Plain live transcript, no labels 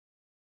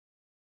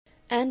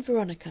and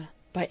Veronica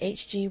by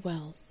H.G.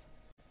 Wells.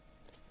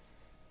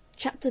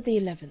 Chapter the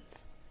 11th.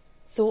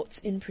 Thoughts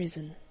in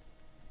Prison.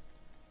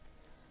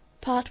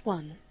 Part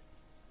 1.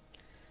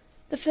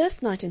 The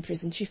first night in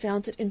prison she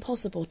found it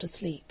impossible to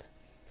sleep.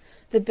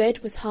 The bed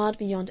was hard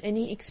beyond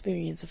any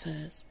experience of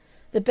hers,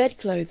 the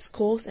bedclothes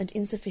coarse and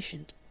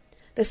insufficient,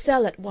 the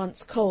cell at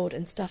once cold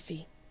and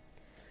stuffy.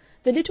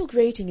 The little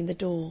grating in the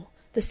door,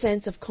 the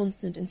sense of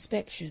constant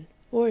inspection,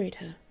 worried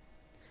her.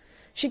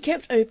 She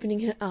kept opening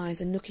her eyes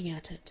and looking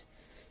at it.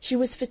 She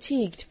was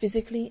fatigued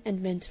physically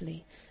and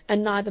mentally,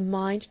 and neither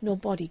mind nor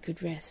body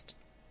could rest.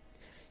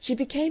 She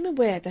became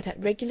aware that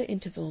at regular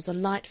intervals a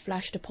light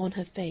flashed upon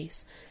her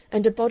face,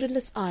 and a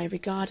bodiless eye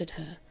regarded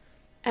her,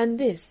 and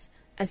this,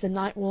 as the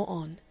night wore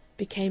on,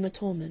 became a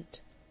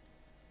torment.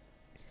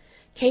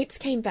 Capes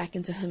came back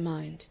into her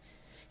mind.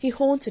 He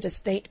haunted a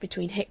state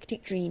between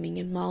hectic dreaming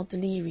and mild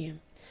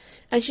delirium,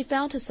 and she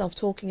found herself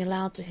talking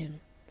aloud to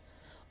him.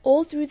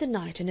 All through the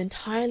night an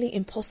entirely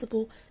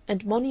impossible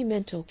and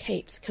monumental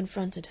Capes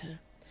confronted her,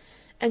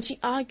 and she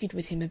argued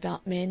with him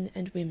about men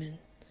and women.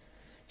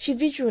 She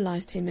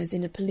visualized him as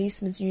in a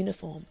policeman's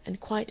uniform and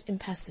quite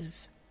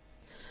impassive.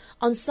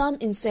 On some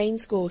insane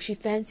score she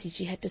fancied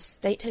she had to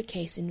state her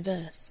case in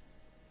verse.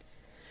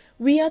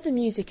 "We are the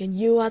music and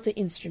you are the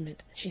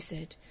instrument," she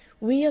said.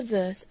 "We are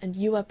verse and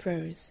you are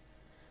prose.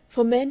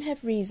 For men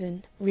have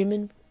reason,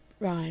 women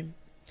rhyme.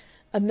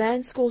 A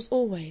man scores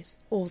always,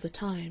 all the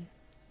time."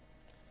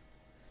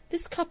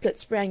 This couplet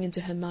sprang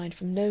into her mind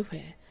from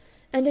nowhere,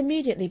 and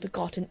immediately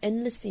begot an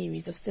endless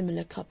series of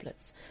similar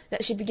couplets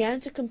that she began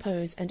to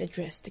compose and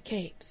address to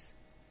Capes.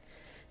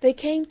 They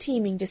came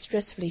teeming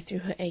distressfully through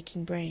her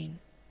aching brain.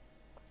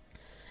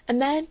 A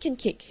man can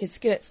kick, his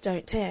skirts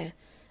don't tear.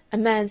 A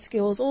man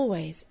scores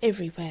always,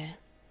 everywhere.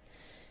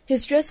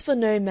 His dress for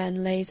no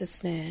man lays a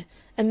snare.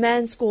 A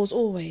man scores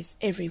always,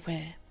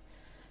 everywhere.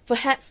 For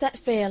hats that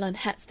fail and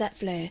hats that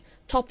flare,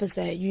 toppers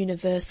their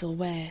universal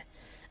wear.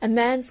 A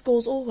man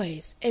scores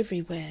always,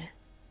 everywhere.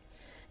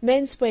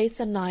 Men's waists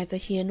are neither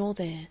here nor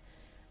there.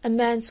 A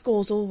man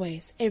scores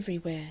always,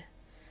 everywhere.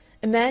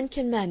 A man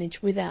can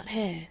manage without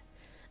hair.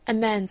 A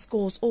man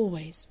scores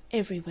always,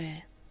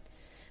 everywhere.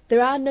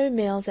 There are no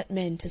males at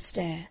men to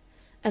stare.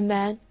 A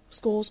man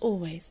scores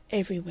always,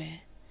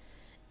 everywhere.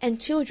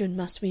 And children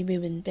must we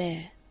women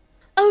bear.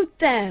 "Oh,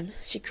 damn!"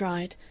 she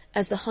cried,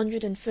 as the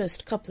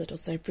 101st couplet or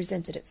so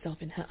presented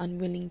itself in her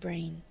unwilling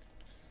brain.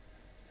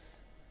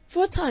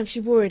 For a time she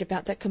worried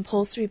about that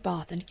compulsory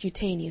bath and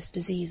cutaneous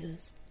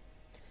diseases.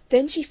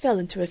 Then she fell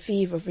into a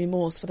fever of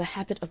remorse for the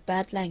habit of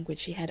bad language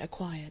she had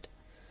acquired.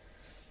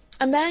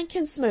 A man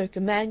can smoke, a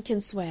man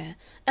can swear,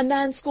 a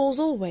man scores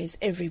always,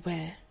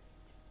 everywhere.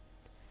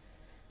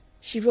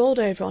 She rolled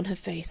over on her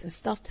face and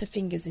stuffed her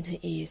fingers in her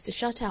ears to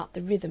shut out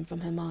the rhythm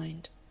from her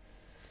mind.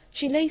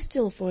 She lay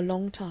still for a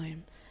long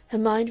time, her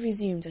mind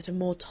resumed at a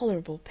more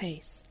tolerable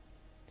pace.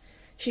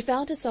 She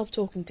found herself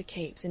talking to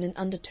Capes in an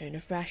undertone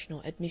of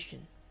rational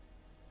admission.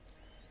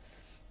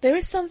 "There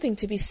is something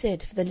to be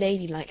said for the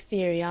ladylike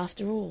theory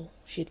after all,"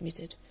 she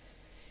admitted.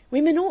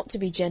 "Women ought to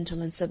be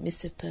gentle and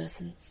submissive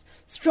persons,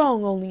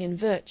 strong only in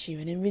virtue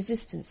and in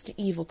resistance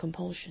to evil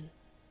compulsion.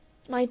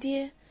 My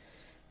dear,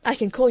 I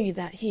can call you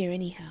that here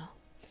anyhow.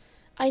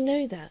 I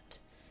know that.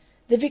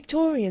 The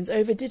Victorians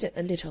overdid it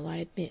a little, I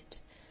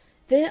admit.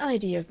 Their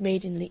idea of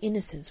maidenly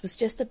innocence was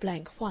just a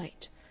blank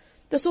white,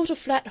 the sort of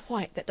flat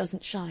white that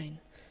doesn't shine.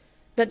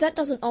 But that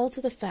doesn't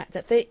alter the fact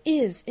that there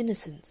is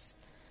innocence.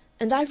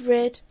 And I've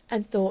read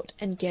and thought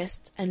and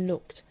guessed and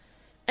looked,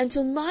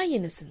 until my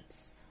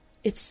innocence,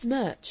 it's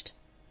smirched.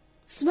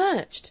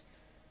 Smirched!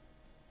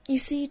 You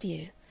see,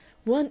 dear,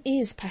 one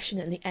is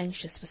passionately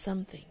anxious for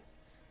something.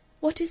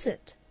 What is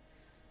it?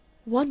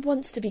 One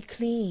wants to be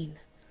clean.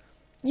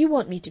 You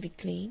want me to be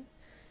clean.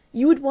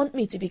 You would want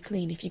me to be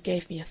clean if you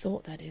gave me a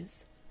thought, that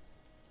is.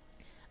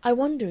 I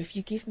wonder if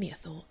you give me a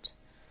thought.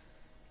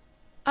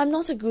 I'm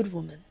not a good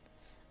woman.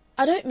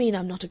 I don't mean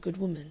I'm not a good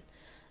woman.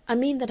 I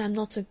mean that I'm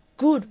not a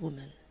good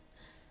woman.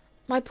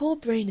 My poor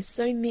brain is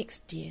so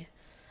mixed, dear.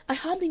 I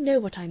hardly know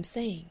what I'm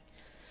saying.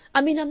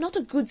 I mean I'm not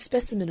a good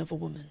specimen of a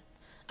woman.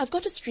 I've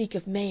got a streak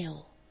of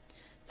male.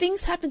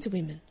 Things happen to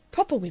women,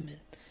 proper women,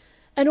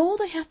 and all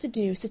they have to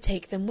do is to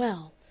take them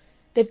well.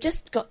 They've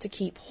just got to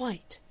keep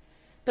white.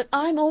 But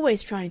I'm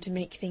always trying to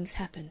make things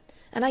happen,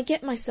 and I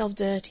get myself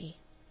dirty.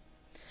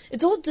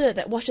 It's all dirt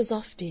that washes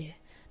off, dear,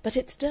 but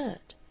it's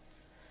dirt.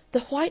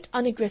 The white,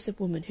 unaggressive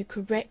woman who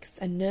corrects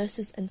and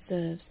nurses and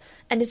serves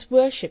and is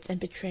worshipped and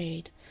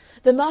betrayed,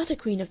 the martyr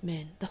queen of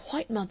men, the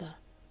white mother.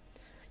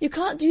 You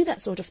can't do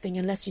that sort of thing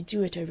unless you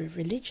do it over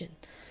religion,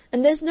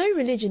 and there's no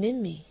religion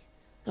in me,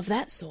 of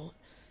that sort,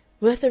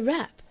 worth a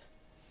rap.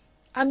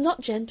 I'm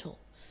not gentle,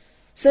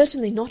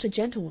 certainly not a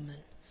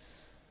gentlewoman.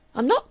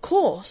 I'm not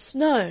coarse,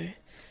 no,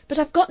 but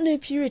I've got no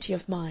purity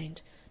of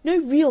mind, no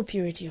real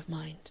purity of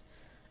mind.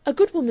 A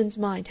good woman's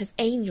mind has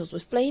angels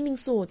with flaming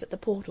swords at the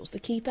portals to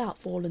keep out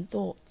fallen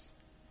thoughts.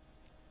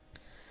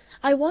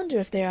 I wonder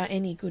if there are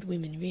any good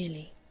women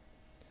really.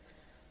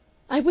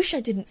 I wish I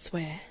didn't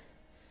swear.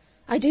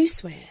 I do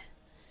swear.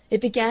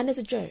 It began as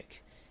a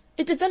joke.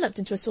 It developed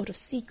into a sort of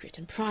secret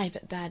and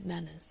private bad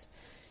manners.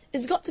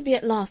 It's got to be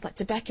at last like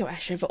tobacco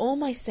ash over all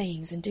my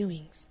sayings and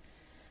doings.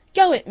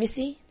 "Go it,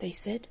 missy," they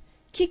said.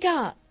 "Kick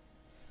out."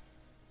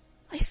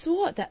 I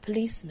swore at that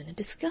policeman and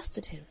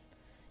disgusted him.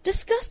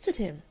 Disgusted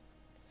him!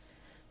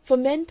 For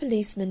men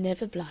policemen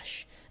never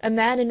blush. A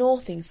man in all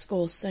things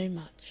scores so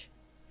much.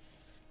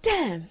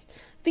 Damn!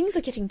 Things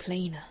are getting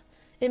plainer.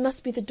 It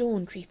must be the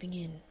dawn creeping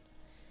in.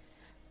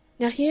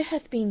 Now here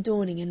hath been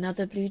dawning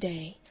another blue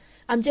day.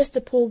 I'm just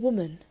a poor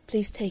woman,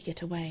 please take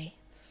it away.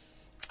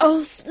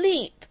 Oh,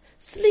 sleep!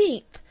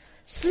 Sleep!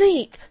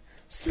 Sleep!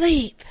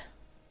 Sleep!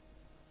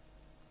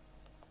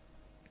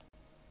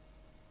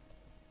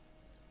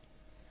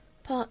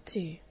 Part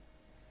 2.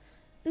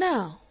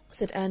 "Now,"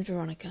 said Ann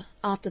Veronica,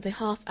 after the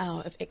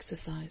half-hour of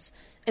exercise,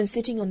 and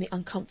sitting on the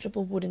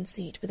uncomfortable wooden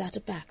seat without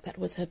a back that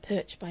was her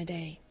perch by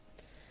day,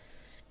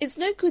 "it's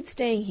no good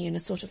staying here in a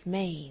sort of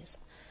maze.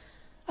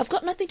 I've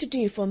got nothing to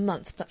do for a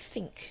month but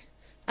think.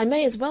 I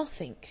may as well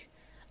think.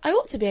 I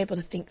ought to be able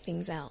to think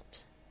things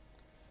out.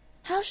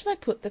 How shall I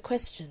put the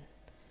question?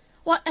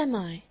 What am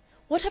I?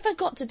 What have I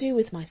got to do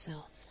with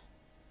myself?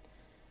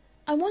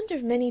 I wonder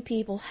if many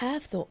people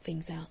have thought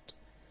things out.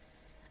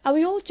 Are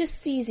we all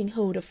just seizing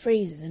hold of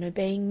phrases and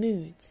obeying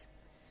moods?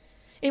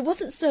 It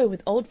wasn't so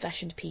with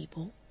old-fashioned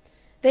people.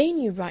 They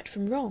knew right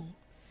from wrong.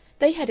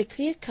 They had a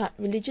clear-cut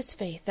religious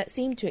faith that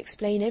seemed to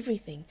explain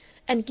everything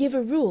and give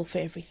a rule for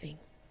everything.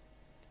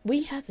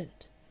 We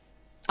haven't.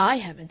 I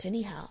haven't,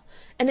 anyhow,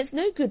 and it's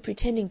no good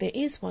pretending there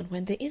is one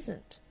when there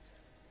isn't.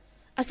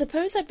 I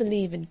suppose I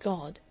believe in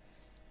God.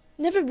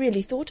 Never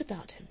really thought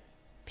about him.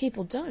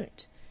 People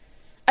don't.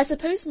 I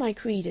suppose my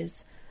creed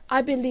is,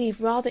 I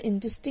believe rather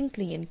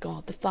indistinctly in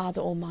God the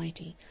Father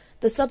Almighty,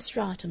 the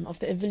substratum of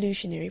the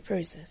evolutionary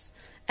process,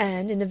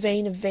 and, in a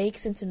vein of vague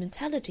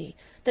sentimentality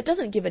that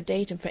doesn't give a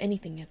datum for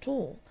anything at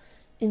all,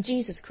 in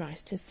Jesus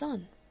Christ, his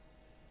Son.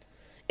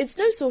 It's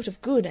no sort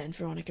of good, Ann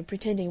Veronica,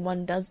 pretending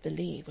one does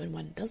believe when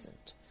one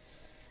doesn't.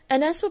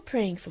 And as for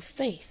praying for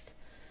faith,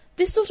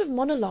 this sort of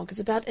monologue is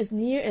about as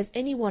near as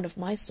any one of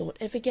my sort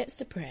ever gets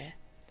to prayer.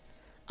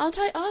 Aren't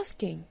I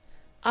asking?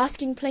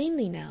 Asking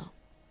plainly now.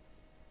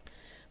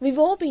 We've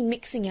all been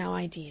mixing our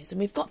ideas, and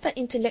we've got that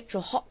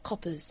intellectual hot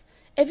coppers,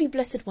 every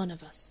blessed one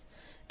of us.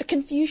 A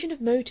confusion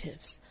of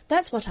motives,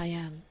 that's what I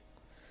am.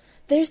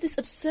 There's this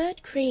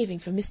absurd craving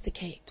for Mr.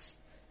 Capes.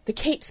 The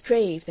Capes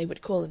crave, they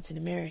would call it in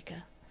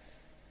America.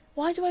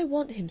 Why do I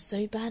want him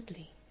so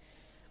badly?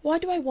 Why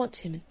do I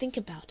want him and think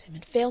about him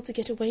and fail to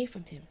get away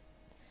from him?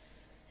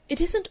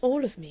 It isn't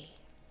all of me.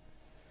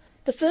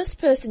 The first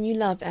person you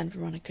love, Ann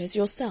Veronica, is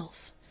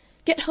yourself.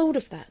 Get hold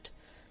of that.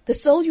 The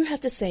soul you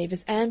have to save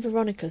is Ann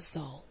Veronica's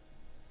soul.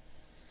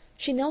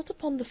 She knelt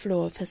upon the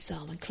floor of her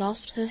cell and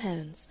clasped her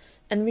hands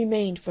and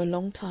remained for a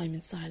long time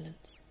in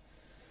silence.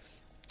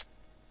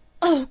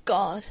 "Oh,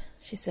 God,"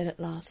 she said at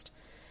last,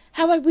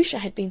 "how I wish I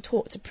had been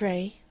taught to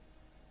pray."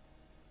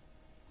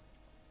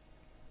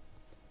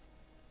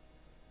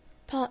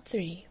 Part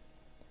 3.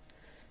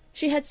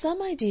 She had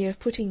some idea of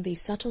putting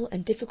these subtle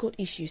and difficult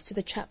issues to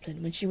the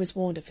chaplain when she was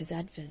warned of his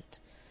advent,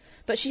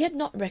 but she had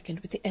not reckoned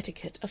with the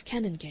etiquette of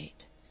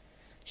Canongate.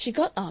 She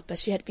got up,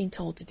 as she had been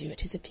told to do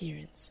at his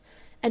appearance,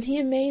 and he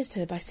amazed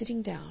her by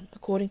sitting down,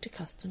 according to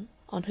custom,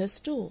 on her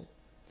stool.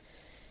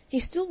 He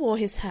still wore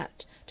his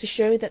hat, to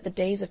show that the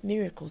days of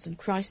miracles and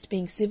Christ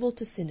being civil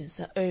to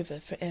sinners are over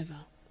for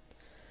ever.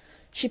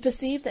 She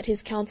perceived that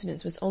his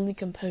countenance was only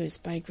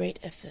composed by a great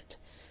effort,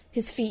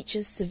 his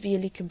features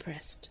severely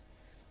compressed.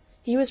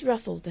 He was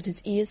ruffled, and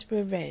his ears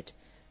were red,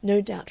 no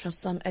doubt from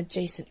some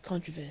adjacent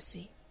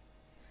controversy.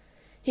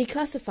 He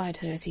classified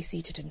her as he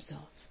seated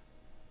himself.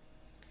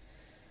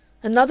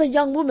 "Another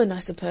young woman, I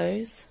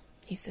suppose,"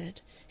 he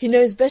said, "who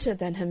knows better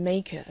than her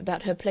Maker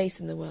about her place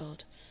in the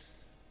world.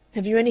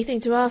 Have you anything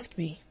to ask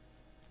me?"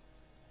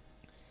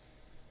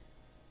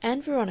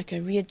 Ann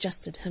Veronica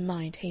readjusted her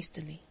mind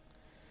hastily.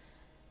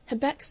 Her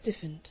back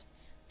stiffened.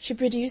 She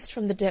produced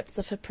from the depths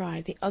of her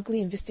pride the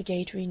ugly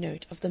investigatory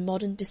note of the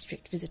modern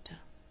district visitor.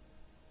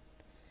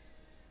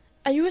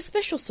 "Are you a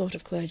special sort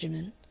of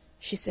clergyman?"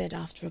 she said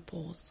after a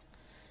pause,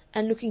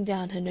 and looking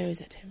down her nose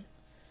at him.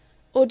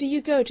 "Or do you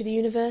go to the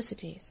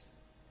universities?"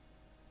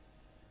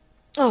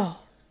 "Oh,"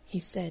 he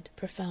said,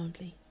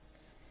 profoundly.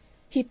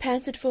 He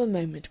panted for a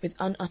moment with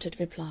unuttered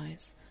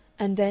replies,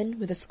 and then,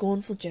 with a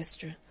scornful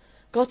gesture,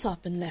 got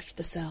up and left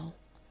the cell,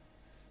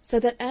 so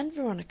that Ann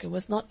Veronica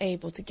was not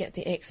able to get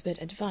the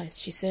expert advice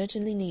she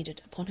certainly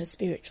needed upon her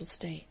spiritual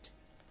state.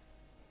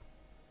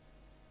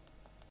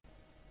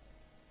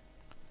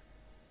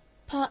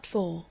 Part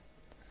 4.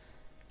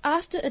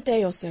 After a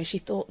day or so she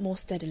thought more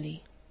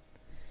steadily.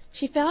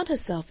 She found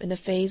herself in a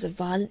phase of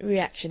violent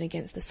reaction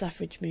against the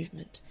suffrage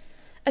movement,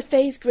 a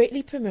phase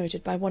greatly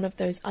promoted by one of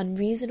those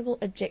unreasonable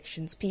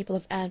objections people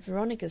of Ann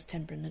Veronica's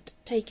temperament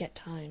take at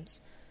times,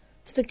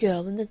 to the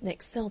girl in the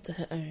next cell to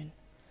her own.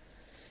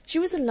 She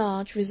was a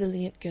large,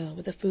 resilient girl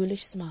with a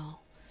foolish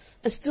smile,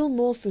 a still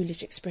more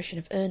foolish expression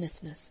of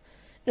earnestness,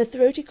 and a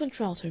throaty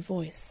contralto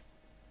voice.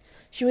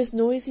 She was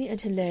noisy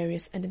and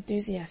hilarious and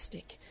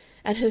enthusiastic,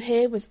 and her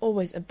hair was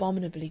always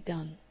abominably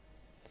done.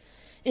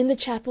 In the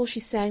chapel she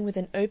sang with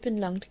an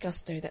open-lunged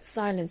gusto that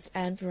silenced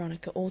Ann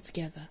Veronica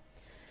altogether,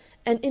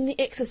 and in the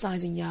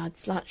exercising yard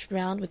slouched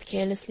round with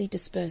carelessly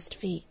dispersed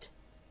feet.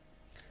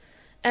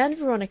 Ann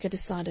Veronica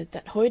decided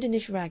that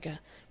hoydenish ragger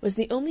was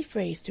the only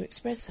phrase to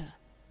express her.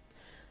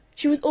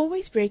 She was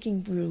always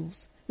breaking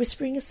rules,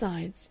 whispering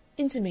asides,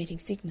 intimating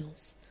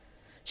signals.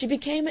 She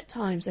became at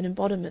times an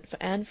embodiment for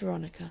Ann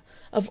Veronica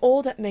of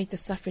all that made the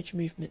suffrage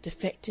movement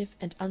defective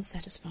and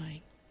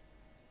unsatisfying.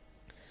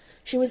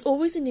 She was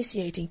always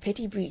initiating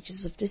petty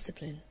breaches of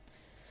discipline.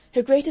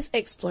 Her greatest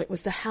exploit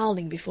was the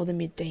howling before the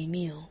midday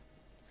meal.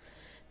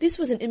 This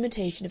was an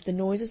imitation of the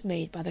noises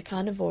made by the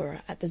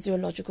carnivora at the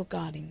Zoological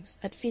Gardens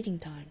at feeding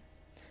time.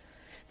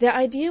 Their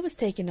idea was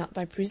taken up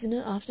by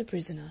prisoner after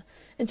prisoner,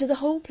 until the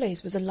whole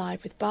place was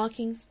alive with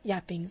barkings,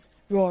 yappings,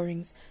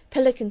 roarings,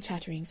 pelican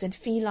chatterings, and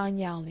feline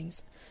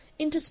yowlings,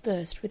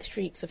 interspersed with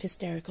shrieks of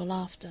hysterical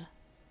laughter.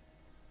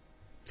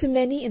 To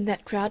many in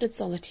that crowded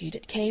solitude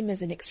it came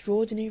as an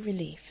extraordinary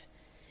relief.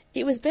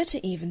 It was better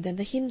even than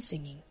the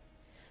hymn-singing,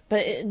 but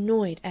it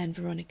annoyed Ann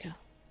Veronica.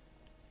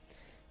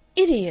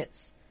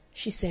 "Idiots!"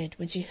 she said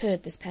when she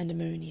heard this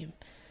pandemonium,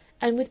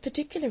 and with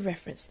particular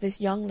reference to this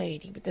young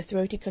lady with the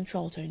throaty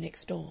contralto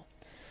next door.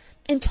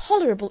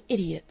 "Intolerable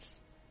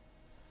idiots!"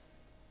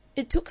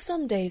 It took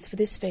some days for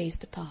this phase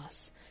to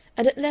pass,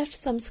 and it left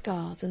some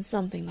scars and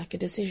something like a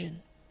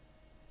decision.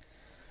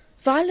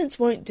 "Violence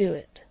won't do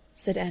it,"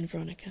 said Ann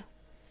Veronica.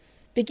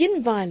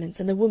 "Begin violence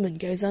and the woman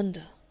goes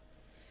under.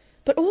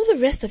 But all the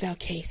rest of our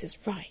case is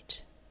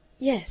right.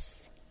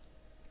 Yes."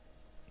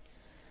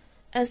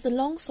 As the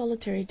long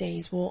solitary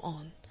days wore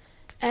on,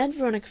 Ann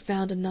Veronica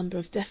found a number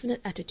of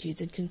definite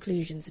attitudes and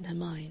conclusions in her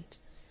mind.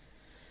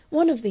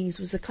 One of these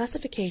was the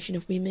classification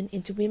of women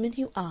into women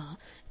who are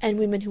and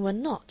women who are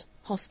not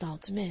hostile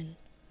to men.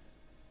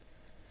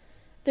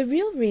 "The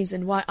real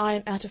reason why I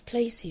am out of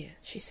place here,"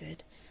 she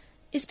said,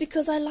 "is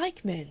because I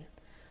like men.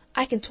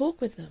 I can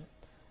talk with them.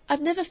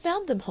 I've never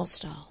found them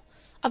hostile.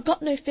 I've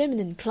got no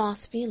feminine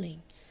class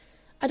feeling.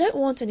 I don't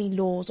want any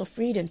laws or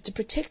freedoms to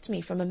protect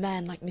me from a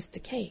man like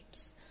Mr.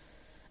 Capes.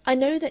 I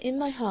know that in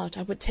my heart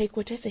I would take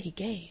whatever he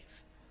gave.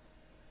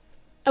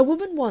 A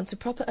woman wants a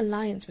proper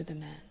alliance with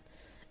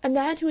a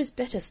man who is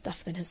better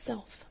stuff than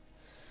herself.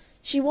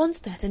 She wants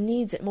that and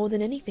needs it more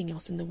than anything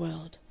else in the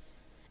world.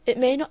 It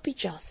may not be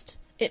just,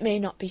 it may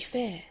not be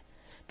fair,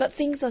 but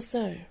things are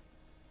so.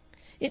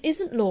 It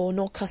isn't law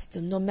nor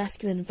custom nor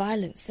masculine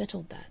violence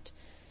settled that.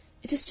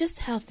 It is just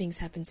how things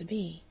happen to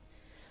be.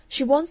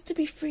 She wants to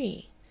be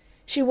free.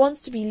 She wants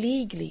to be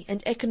legally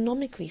and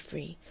economically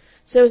free,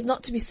 so as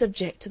not to be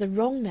subject to the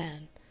wrong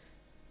man.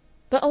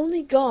 But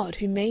only God,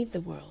 who made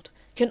the world,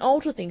 can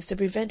alter things to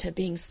prevent her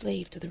being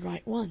slave to the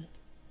right one.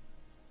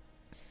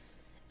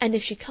 And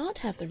if she can't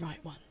have the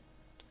right one?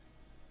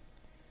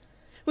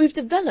 We've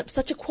developed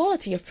such a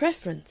quality of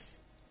preference."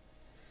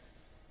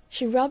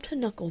 She rubbed her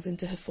knuckles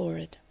into her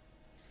forehead.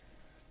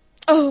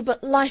 "Oh,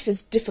 but life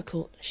is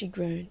difficult," she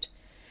groaned.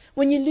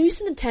 "When you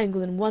loosen the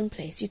tangle in one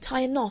place, you tie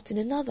a knot in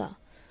another.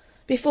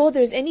 Before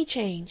there is any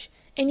change,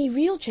 any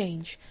real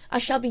change, I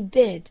shall be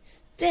dead,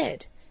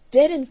 dead,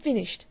 dead and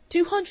finished,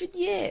 200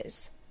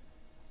 years."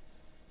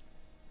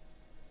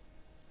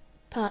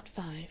 Part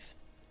 5.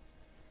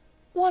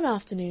 One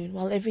afternoon,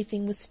 while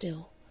everything was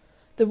still,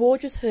 the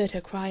wardress heard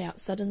her cry out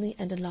suddenly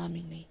and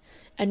alarmingly,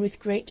 and with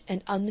great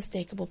and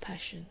unmistakable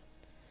passion,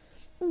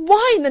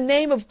 "Why in the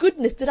name of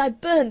goodness did I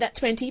burn that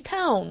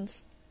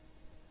 £20?"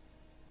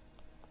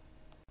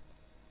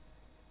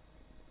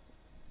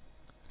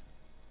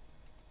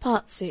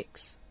 Part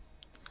 6.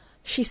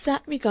 She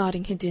sat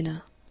regarding her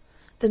dinner.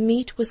 The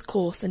meat was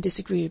coarse and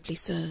disagreeably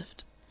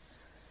served.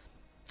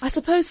 "I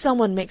suppose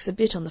someone makes a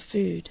bit on the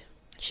food,"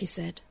 she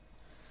said.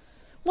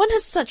 "One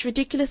has such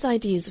ridiculous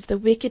ideas of the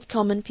wicked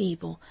common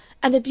people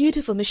and the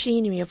beautiful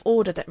machinery of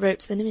order that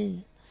ropes them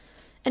in.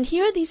 And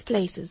here are these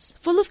places,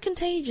 full of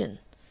contagion.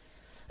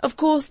 Of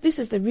course, this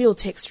is the real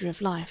texture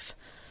of life.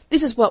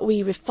 This is what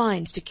we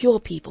refined, secure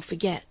people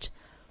forget.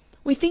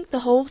 We think the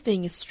whole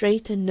thing is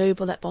straight and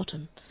noble at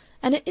bottom,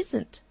 and it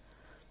isn't.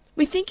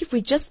 We think if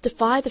we just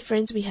defy the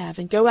friends we have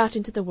and go out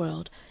into the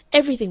world,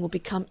 everything will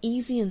become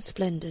easy and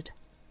splendid.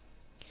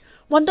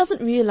 One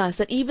doesn't realize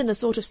that even the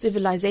sort of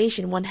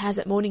civilization one has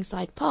at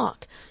Morningside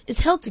Park is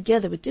held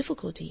together with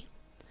difficulty.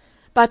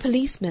 By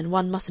policemen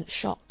one mustn't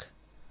shock.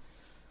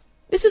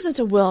 This isn't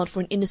a world for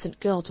an innocent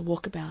girl to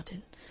walk about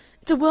in.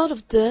 It's a world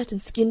of dirt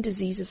and skin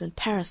diseases and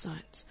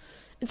parasites.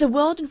 It's a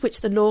world in which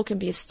the law can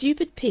be a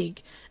stupid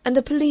pig and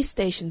the police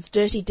stations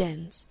dirty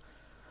dens.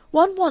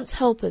 One wants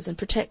helpers and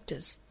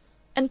protectors.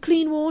 And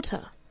clean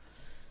water.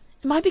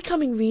 Am I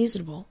becoming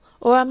reasonable,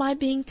 or am I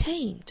being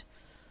tamed?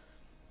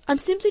 I'm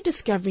simply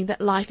discovering that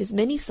life is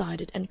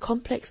many-sided and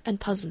complex and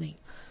puzzling.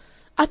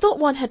 I thought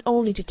one had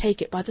only to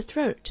take it by the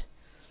throat.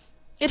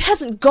 It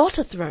hasn't got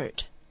a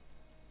throat."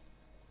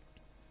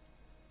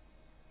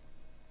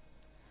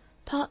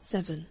 Part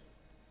 7.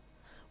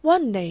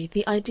 One day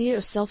the idea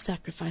of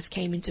self-sacrifice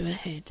came into her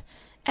head,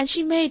 and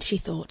she made, she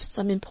thought,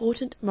 some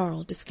important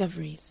moral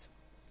discoveries.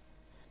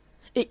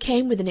 It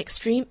came with an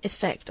extreme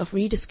effect of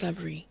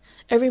rediscovery,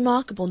 a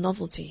remarkable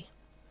novelty.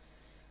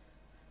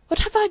 "What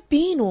have I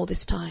been all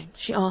this time?"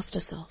 she asked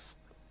herself,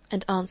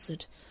 and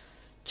answered,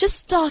 "Just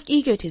stark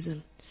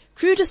egotism,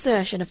 crude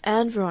assertion of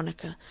Ann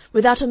Veronica,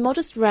 without a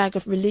modest rag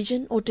of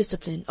religion or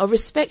discipline or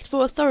respect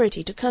for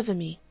authority to cover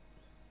me."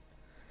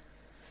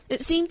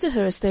 It seemed to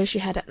her as though she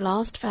had at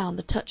last found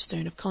the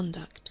touchstone of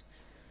conduct.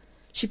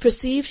 She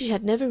perceived she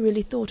had never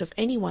really thought of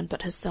any one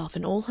but herself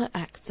in all her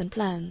acts and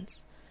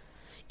plans.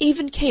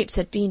 Even Capes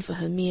had been for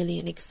her merely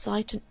an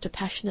excitant to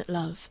passionate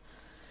love,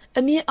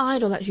 a mere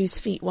idol at whose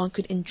feet one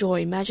could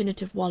enjoy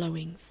imaginative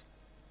wallowings.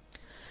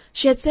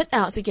 She had set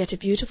out to get a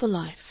beautiful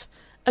life,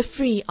 a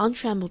free,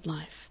 untrammelled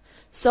life,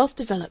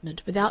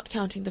 self-development without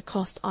counting the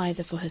cost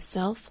either for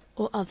herself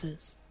or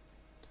others.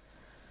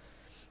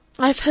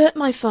 "I have hurt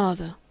my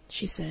father,"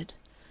 she said.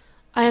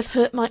 "I have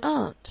hurt my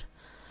aunt.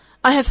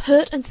 I have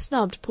hurt and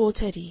snubbed poor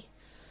Teddy.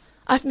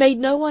 I've made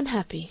no one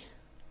happy.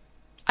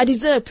 I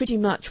deserve pretty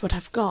much what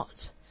I've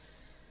got.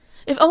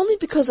 If only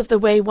because of the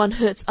way one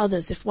hurts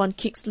others if one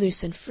kicks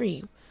loose and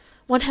free,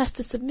 one has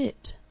to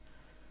submit.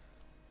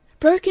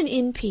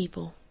 Broken-in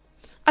people.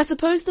 I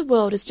suppose the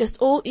world is just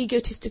all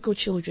egotistical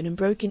children and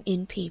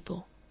broken-in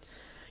people.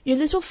 Your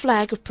little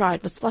flag of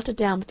pride must flutter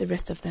down with the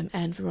rest of them,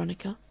 Ann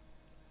Veronica.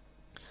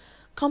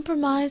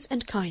 Compromise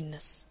and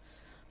kindness.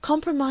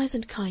 Compromise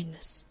and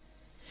kindness.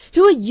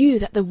 Who are you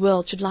that the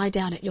world should lie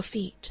down at your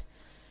feet?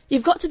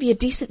 You've got to be a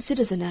decent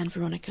citizen, Ann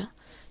Veronica.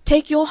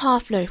 Take your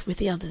half-loaf with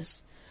the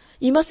others.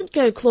 You mustn't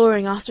go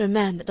clawing after a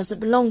man that doesn't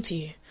belong to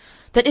you,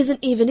 that isn't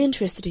even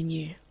interested in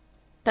you.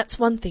 That's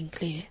one thing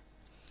clear.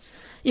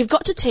 You've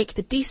got to take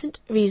the decent,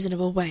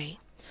 reasonable way.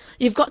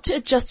 You've got to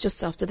adjust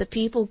yourself to the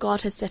people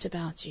God has set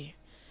about you.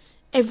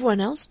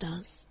 Everyone else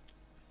does."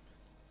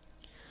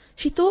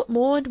 She thought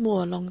more and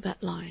more along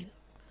that line.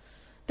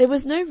 There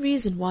was no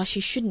reason why she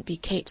shouldn't be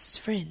Capes'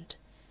 friend.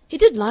 He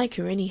did like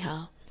her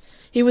anyhow.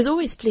 He was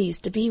always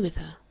pleased to be with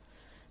her.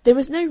 There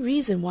was no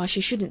reason why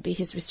she shouldn't be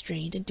his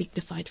restrained and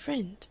dignified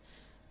friend.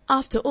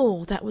 After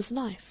all, that was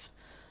life.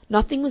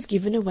 Nothing was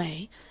given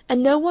away,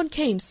 and no one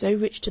came so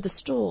rich to the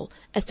stall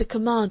as to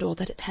command all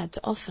that it had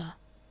to offer.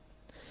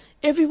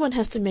 Every one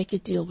has to make a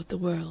deal with the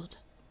world.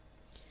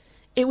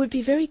 It would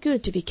be very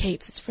good to be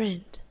Capes'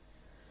 friend.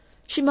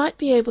 She might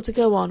be able to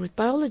go on with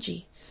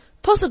biology,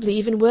 possibly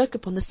even work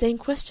upon the same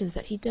questions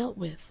that he dealt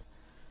with.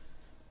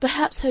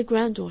 Perhaps her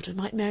granddaughter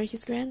might marry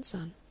his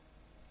grandson.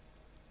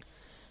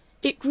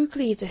 It grew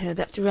clear to her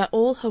that throughout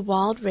all her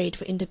wild raid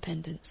for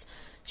independence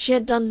she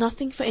had done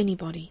nothing for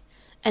anybody,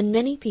 and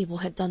many people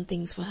had done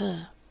things for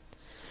her.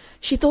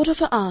 She thought of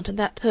her aunt and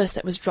that purse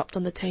that was dropped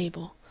on the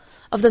table,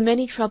 of the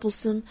many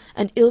troublesome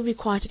and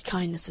ill-requited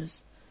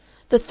kindnesses,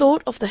 the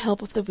thought of the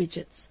help of the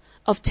Widgetts,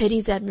 of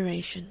Teddy's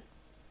admiration.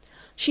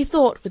 She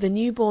thought with a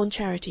new-born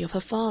charity of her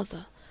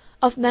father,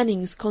 of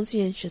Manning's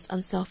conscientious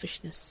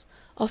unselfishness,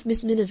 of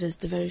Miss Miniver's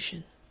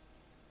devotion.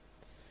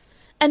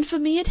 "And for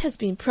me it has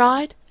been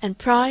pride and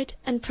pride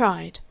and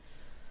pride.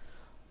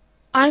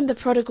 I am the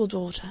prodigal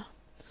daughter.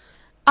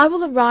 I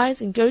will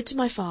arise and go to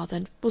my father,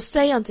 and will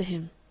say unto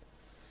him,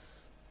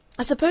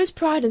 I suppose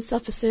pride and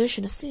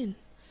self-assertion are sin.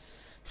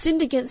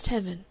 Sinned against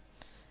heaven.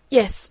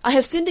 Yes, I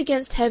have sinned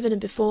against heaven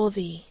and before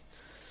thee.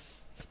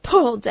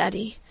 Poor old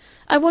Daddy!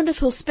 I wonder if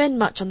he'll spend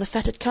much on the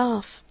fatted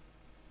calf.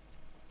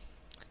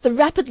 The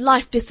rapid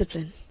life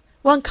discipline!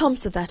 One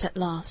comes to that at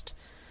last.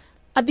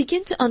 I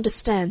begin to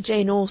understand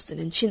Jane Austen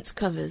and chintz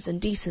covers and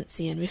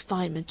decency and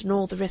refinement and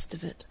all the rest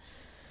of it.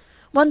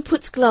 One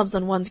puts gloves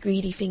on one's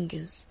greedy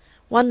fingers.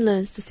 One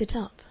learns to sit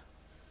up.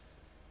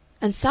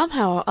 And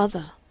somehow or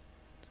other,"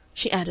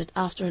 she added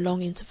after a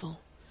long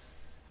interval,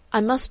 "I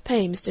must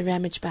pay Mr.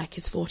 Ramage back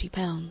his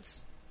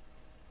 £40."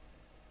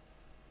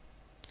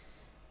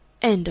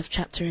 End of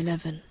chapter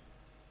 11.